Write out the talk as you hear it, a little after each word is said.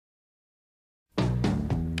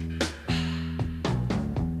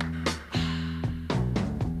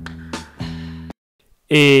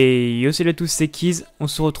Et yo salut à tous, c'est Kiz. On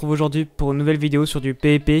se retrouve aujourd'hui pour une nouvelle vidéo sur du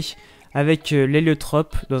PvP avec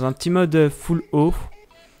l'Eliotrope dans un petit mode full haut.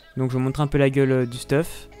 Donc je vous montre un peu la gueule du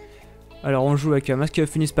stuff. Alors on joue avec un masque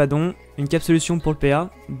funispadon, une cape solution pour le PA,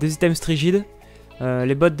 des items rigides,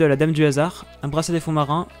 les bottes de la dame du hasard, un bracelet des fonds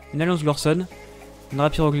marins, une alliance Glorson, une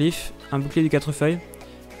rap hiéroglyphe, un bouclier des 4 feuilles,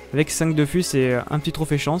 avec 5 de fus et un petit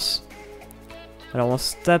trophée chance. Alors on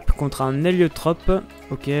se tape contre un Eliotrope,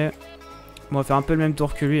 ok. On va faire un peu le même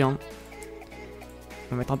tour que lui, hein.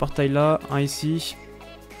 On va mettre un portail là, un ici.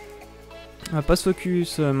 On va pas se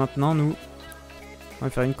focus maintenant, nous. On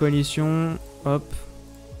va faire une coalition, hop.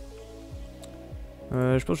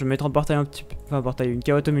 Je pense que je vais mettre un portail un petit peu... Enfin un portail, une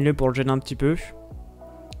carotte au milieu pour le gêner un petit peu.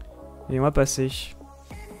 Et on va passer.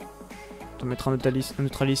 On va mettre un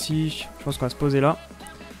neutral ici. Je pense qu'on va se poser là.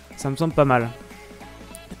 Ça me semble pas mal.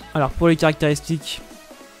 Alors pour les caractéristiques,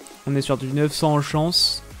 on est sur du 900 en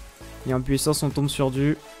chance. Et en puissance, on tombe sur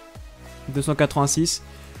du 286,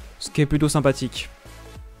 ce qui est plutôt sympathique.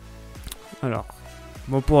 Alors,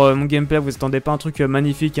 bon pour mon gameplay, vous attendez pas un truc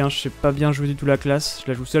magnifique, hein, je sais pas bien jouer du tout la classe.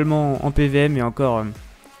 Je la joue seulement en PVM et encore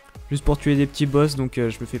juste pour tuer des petits boss, donc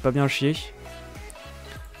je me fais pas bien chier.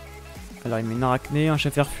 Alors il met une arachné, un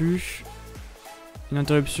chef refus, une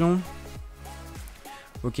interruption.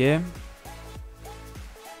 Ok. Et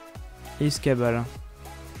Scabal.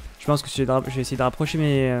 Je pense que je vais essayer de rapprocher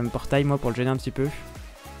mes portails, moi, pour le gêner un petit peu.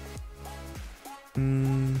 On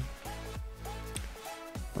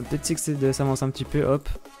va peut-être essayer de s'avancer un petit peu, hop.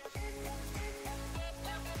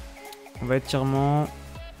 On va étirement.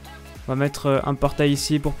 On va mettre un portail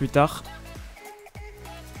ici pour plus tard.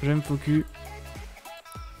 Je me focus.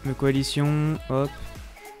 Mes coalitions, hop.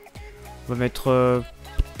 On va mettre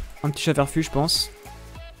un petit chat refus, je pense.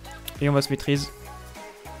 Et on va se maîtriser.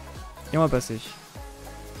 Et on va passer.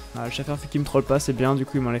 Ah, le chef refus qui me troll pas, c'est bien, du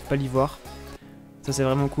coup il m'enlève pas l'ivoire. Ça c'est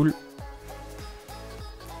vraiment cool.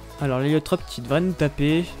 Alors l'Eliotrope qui devrait nous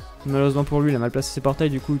taper. Malheureusement pour lui, il a mal placé ses portails,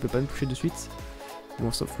 du coup il peut pas nous toucher de suite.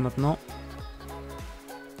 Bon, sauf maintenant.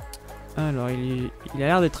 Alors il a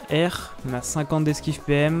l'air d'être R. On a 50 d'esquive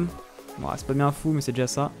PM. Bon, c'est pas bien fou, mais c'est déjà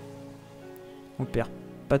ça. On perd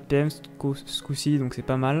pas de PM ce coup-ci, donc c'est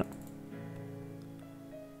pas mal.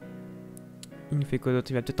 Il nous fait quoi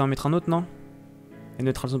d'autre? Il va peut-être en mettre un autre, non? Et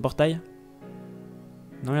neutral son portail.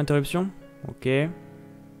 Non, l'interruption. Ok.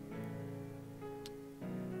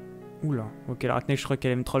 Oula. Ok, l'arachné, je crois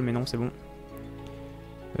qu'elle aime troll, mais non, c'est bon.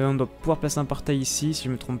 On doit pouvoir placer un portail ici, si je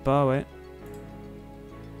me trompe pas, ouais.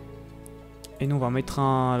 Et nous, on va en mettre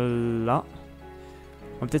un là.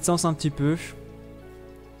 On va peut-être s'avancer un petit peu.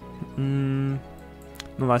 Non,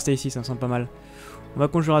 on va rester ici, ça me semble pas mal. On va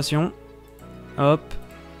conjuration. Hop.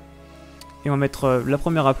 Et on va mettre la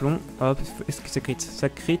première à plomb. Hop, est-ce que ça crit? Ça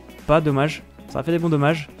crit pas, dommage. Ça a fait des bons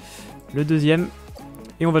dommages. Le deuxième.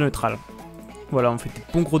 Et on va neutral. Voilà, on fait des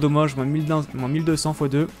bons gros dommages. Moins 1200 x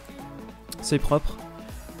 2. C'est propre.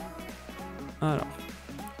 Alors.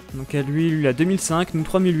 Donc à lui, il a 2005, nous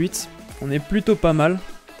 3008. On est plutôt pas mal.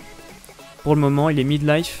 Pour le moment, il est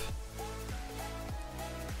midlife.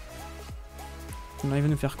 On arrive à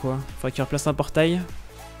nous faire quoi? Il faudrait qu'il replace un portail.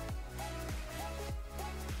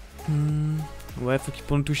 Ouais, faut qu'il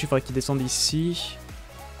pour nous toucher, il faudrait qu'il descende ici.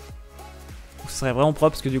 Ce serait vraiment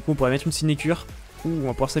propre parce que du coup on pourrait mettre une sinécure. Ouh, on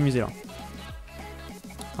va pouvoir s'amuser là.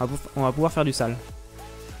 On va pouvoir faire du sale.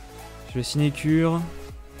 Je vais sinécure.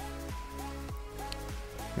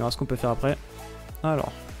 On verra ce qu'on peut faire après.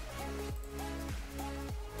 Alors.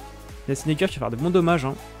 La sinécure qui va faire de bons dommages.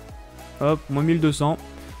 Hein. Hop, moins 1200.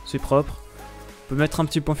 C'est propre. On peut mettre un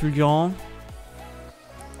petit point fulgurant.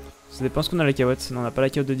 Ça dépend ce qu'on a la carotte. Non, on n'a pas la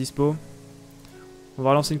carotte de dispo. On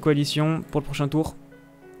va relancer une coalition pour le prochain tour.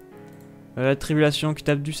 La tribulation qui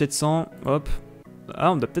tape du 700. Hop.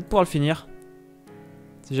 Ah, on doit peut-être pouvoir le finir.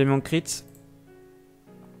 Si jamais on crit.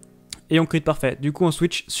 Et on crit parfait. Du coup, on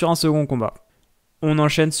switch sur un second combat. On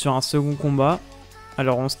enchaîne sur un second combat.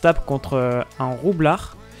 Alors, on se tape contre un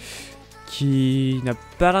Roublard. Qui n'a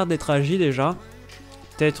pas l'air d'être agi déjà.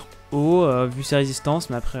 Peut-être haut, vu ses résistances.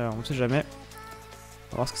 Mais après, on ne sait jamais.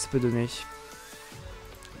 On va voir ce que ça peut donner.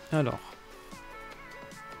 Alors.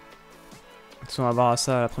 On va voir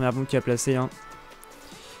ça, la première bombe qu'il a placée. Hein.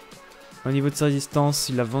 Au niveau de sa résistance,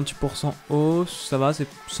 il a 28% haut. Ça va, c'est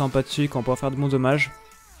sympathique. On pourra faire de bons dommages.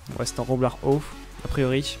 On reste en Roublard haut, a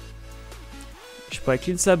priori. Je pourrais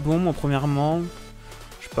clean sa bombe en premièrement.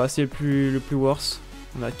 Je sais pas si c'est le plus worse.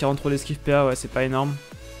 On a 43 d'esquive PA, ouais, c'est pas énorme.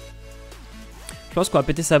 Je pense qu'on va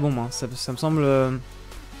péter sa bombe. Hein. Ça me semble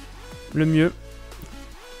le mieux.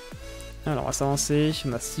 Alors on va s'avancer,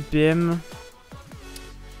 on a 6 PM.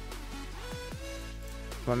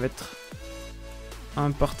 On va mettre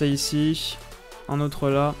un portail ici, un autre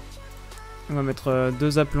là. On va mettre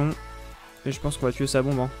 2 aplombs. Et je pense qu'on va tuer sa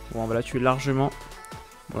bombe. Hein. Bon, on va la tuer largement.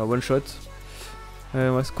 Voilà, one shot.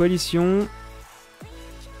 On va se coalition.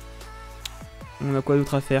 On a quoi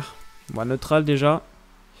d'autre à faire? Bon, neutral déjà.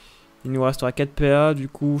 Il nous restera 4 PA. Du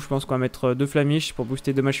coup, je pense qu'on va mettre 2 flamiches pour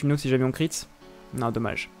booster dommages finaux si jamais on crit. Non,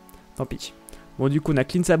 dommage. Tant pis. Bon, du coup, on a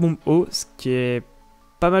clean sa bombe haut, ce qui est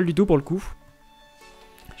pas mal du tout pour le coup.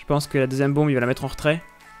 Je pense que la deuxième bombe, il va la mettre en retrait.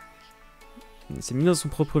 Il s'est mis dans son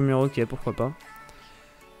propre mur, ok, pourquoi pas.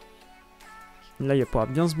 Là, il va pouvoir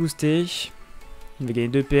bien se booster. Il va gagner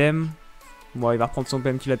 2 PM. Bon, il va reprendre son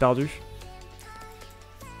PM qu'il a perdu.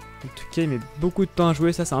 En tout cas, il met beaucoup de temps à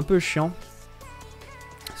jouer, ça c'est un peu chiant.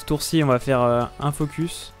 Ce tour-ci, on va faire un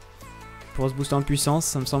focus pour se booster en puissance,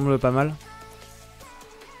 ça me semble pas mal.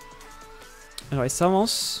 Alors, il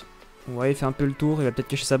s'avance. Ouais, il fait un peu le tour, il va peut-être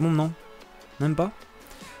cacher sa bombe, non? Même pas?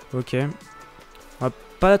 Ok. On va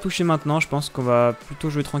pas la toucher maintenant, je pense qu'on va plutôt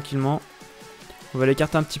jouer tranquillement. On va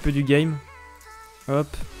l'écarter un petit peu du game. Hop.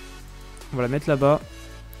 On va la mettre là-bas.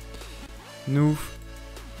 Nous,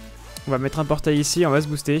 on va mettre un portail ici, on va se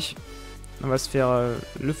booster. On va se faire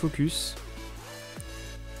le focus.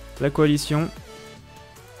 La coalition.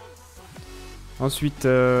 Ensuite,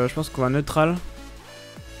 je pense qu'on va neutral.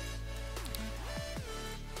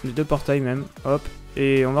 Les 2 portails même. Hop.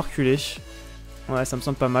 Et on va reculer. Ouais, ça me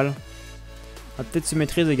semble pas mal. On va peut-être se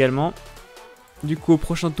maîtriser également. Du coup, au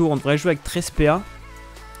prochain tour, on devrait jouer avec 13 PA.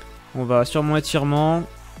 On va sûrement étirement,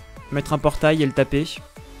 mettre un portail et le taper.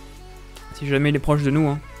 Si jamais il est proche de nous.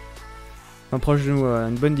 Hein. Enfin, proche de nous à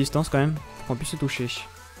une bonne distance quand même, pour qu'on puisse se toucher.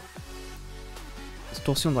 Ce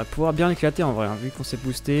tour-ci, on devrait pouvoir bien l'éclater en vrai. Hein, vu qu'on s'est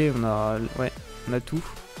boosté, on a, ouais, on a tout.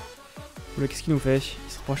 Oula, qu'est-ce qu'il nous fait?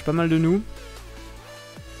 Il se rapproche pas mal de nous.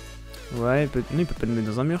 Ouais, non, il peut pas nous mettre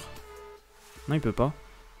dans un mur. Non, il peut pas.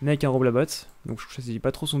 Mais avec un Roublard, donc je choisis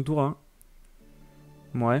pas trop son tour. Hein.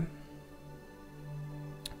 Ouais.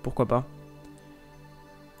 Pourquoi pas.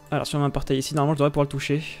 Alors, si on a un portail ici, normalement je devrais pouvoir le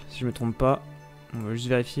toucher. Si je me trompe pas. On va juste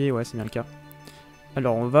vérifier. Ouais, c'est bien le cas.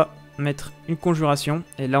 Alors, on va mettre une conjuration.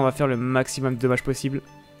 Et là, on va faire le maximum de dommages possible.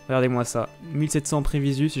 Regardez-moi ça. 1700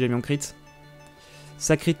 prévisu si jamais on crit.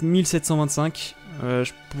 Ça crit 1725.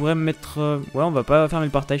 Je pourrais me mettre... Ouais, on va pas fermer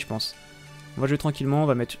le portail, je pense. On va jouer tranquillement. On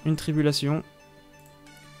va mettre une tribulation.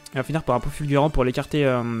 Et on va finir par un peu fulgurant pour l'écarter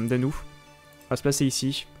de nous. On va se placer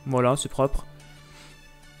ici. Voilà, c'est propre.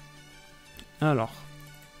 Alors.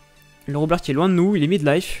 Le Roublard qui est loin de nous. Il est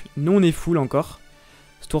mid-life. Nous, on est full encore.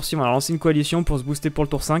 Ce tour-ci, on va lancer une coalition pour se booster pour le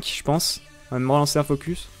tour 5, je pense. On va même relancer un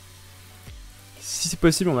focus. Si c'est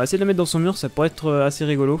possible, on va essayer de le mettre dans son mur. Ça pourrait être assez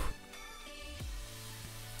rigolo.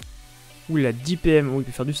 Ouh, il a 10 PM. Oh, il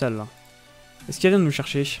peut faire du sale, là. Est-ce qu'il vient de nous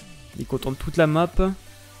chercher? Il contourne toute la map.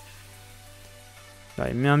 Là,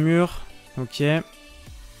 il met un mur. Ok.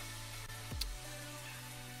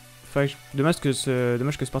 Dommage que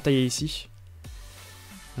ce portail est ici.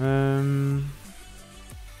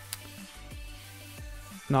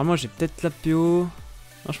 Normalement, j'ai peut-être la PO.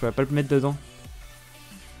 Non, je pourrais pas le mettre dedans.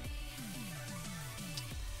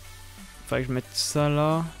 Faudrait que je mette ça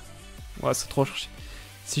là. Ouais, c'est trop cherché.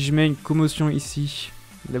 Si je mets une commotion ici,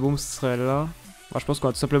 la bombe serait là. Ouais, je pense qu'on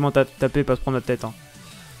va tout simplement taper, pas se prendre la tête. Hein.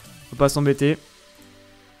 Faut pas s'embêter.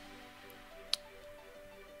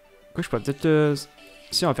 Quoi, je pourrais peut-être...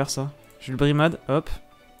 Si, on va faire ça. Je le brimade, hop.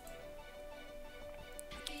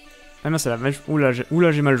 Ah non, c'est la mal... Oula,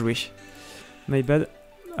 j'ai mal joué. My bad.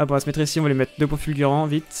 Ah, bon, on va se mettre ici, on va les mettre 2 points fulgurants,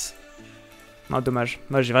 vite. Non, dommage.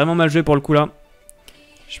 Moi, j'ai vraiment mal joué pour le coup, là.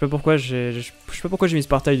 Je sais pas pourquoi j'ai mis ce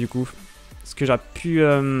portail, du coup. Parce que j'aurais pu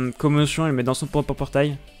commotion et le mettre dans son propre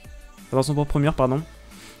portail. Enfin, dans son propre mur, pardon.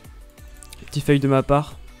 Petit fail de ma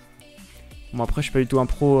part. Bon, après, je suis pas du tout un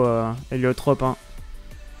pro Eliotrope, hein.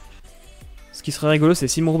 Ce qui serait rigolo, c'est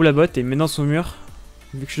s'il me roule la botte et il me met dans son mur.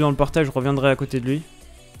 Vu que je suis dans le portail, je reviendrai à côté de lui.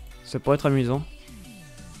 Ça pourrait être amusant.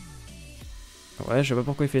 Ouais, je sais pas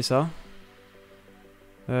pourquoi il fait ça.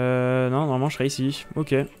 Non, normalement je serai ici.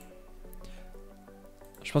 Ok.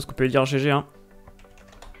 Je pense qu'on peut lui dire GG, hein.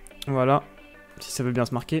 Voilà. Si ça veut bien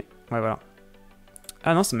se marquer. Ouais, voilà.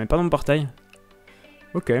 Ah non, ça me met pas dans mon portail.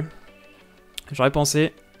 Ok. J'aurais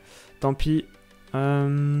pensé. Tant pis.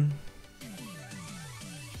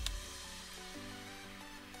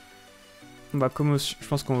 Bah, comme je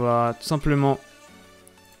pense qu'on va tout simplement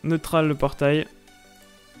neutral le portail.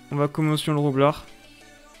 On va commotion le Roublard.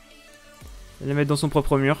 Et le mettre dans son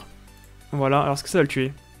propre mur. Voilà, alors est-ce que ça va le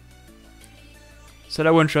tuer? C'est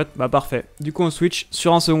la one shot, bah parfait. Du coup on switch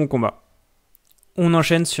sur un second combat. On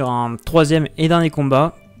enchaîne sur un troisième et dernier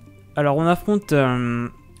combat. Alors on affronte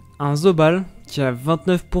un Zobal qui a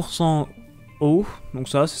 29% haut. Donc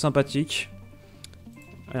ça c'est sympathique.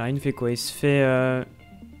 Alors il nous fait quoi? Il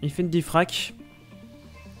fait une diffrac.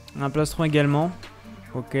 Un plastron également.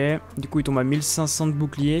 Ok. Du coup il tombe à 1500 de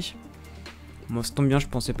bouclier. Bon ça tombe bien, je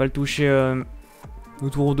pensais pas le toucher au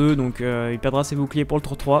tour 2. Donc il perdra ses boucliers pour le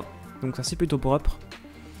tour 3. Donc ça c'est plutôt propre.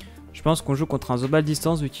 Je pense qu'on joue contre un Zobal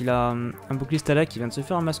distance vu qu'il a un bouclier Stala qui vient de se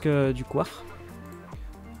faire un masque du Quar.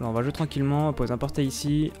 Alors on va jouer tranquillement, on va poser un portail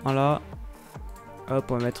ici, un là. Hop,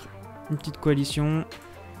 on va mettre une petite coalition.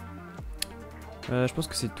 Je pense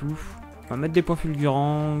que c'est tout. On va mettre des points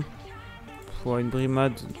fulgurants. Pour une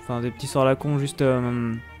brimade, enfin des petits sorts à la con juste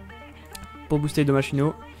pour booster les dommages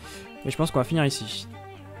finaux. Et je pense qu'on va finir ici.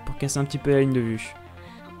 Pour casser un petit peu la ligne de vue.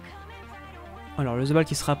 Alors le Zobal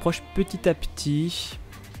qui se rapproche petit à petit.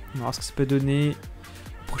 On va voir ce que ça peut donner.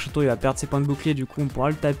 Au prochain tour il va perdre ses points de bouclier, du coup on pourra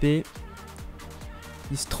le taper.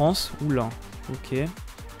 Il se trans, oula, ok.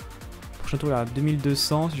 Au prochain tour il a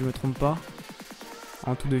 2200 si je me trompe pas.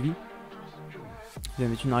 En tout de vie. Il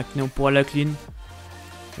va mettre une arachné, on pourra la clean.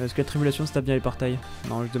 Est-ce que la tribulation se tape bien les portails?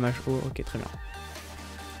 Non, juste dommage. Oh, ok, très bien.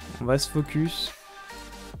 On va se focus.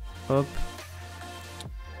 Hop.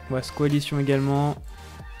 On va se coalition également.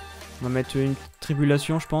 On va mettre une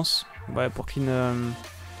tribulation, je pense. Ouais, pour clean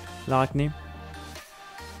l'arachné.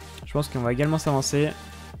 Je pense qu'on va également s'avancer.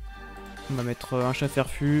 On va mettre un chat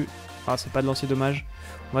ferfu. Ah, c'est pas de lancer dommage.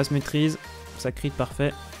 On va se maîtrise. Ça crit,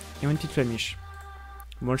 parfait. Et on a une petite flamiche.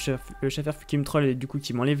 Bon, le chat ferfu qui me troll et du coup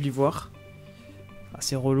qui m'enlève l'ivoire.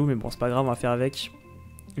 C'est relou, mais bon, c'est pas grave, on va faire avec.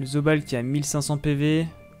 Le Zobal qui a 1500 PV,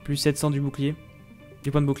 plus 700 du bouclier.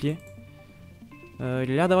 Du point de bouclier. Il a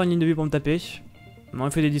l'air d'avoir une ligne de vue pour me taper. Non,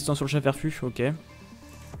 il fait des distances sur le chat ferfu, ok. Alors,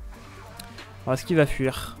 est-ce qu'il va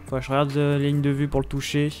fuir? Faut que je regarde la ligne de vue pour le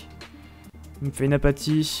toucher. Il me fait une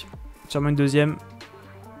apathie. Sûrement une deuxième.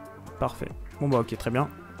 Parfait. Bon, bah, ok, très bien.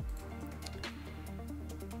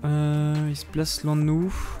 Il se place loin de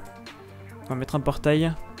nous. On va mettre un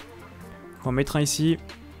portail. On va mettre un ici.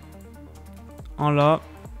 Un là.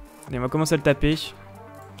 Et on va commencer à le taper.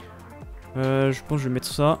 Je pense que je vais mettre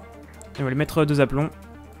ça. Et on va lui mettre deux aplombs.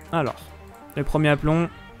 Alors, le premier aplomb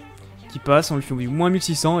qui passe, on lui fait moins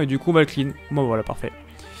 1600 et du coup on va le clean. Bon voilà, parfait.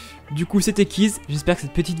 Du coup c'était Kiz, j'espère que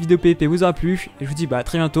cette petite vidéo PvP vous aura plu. Et je vous dis bah à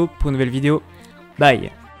très bientôt pour une nouvelle vidéo.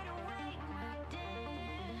 Bye.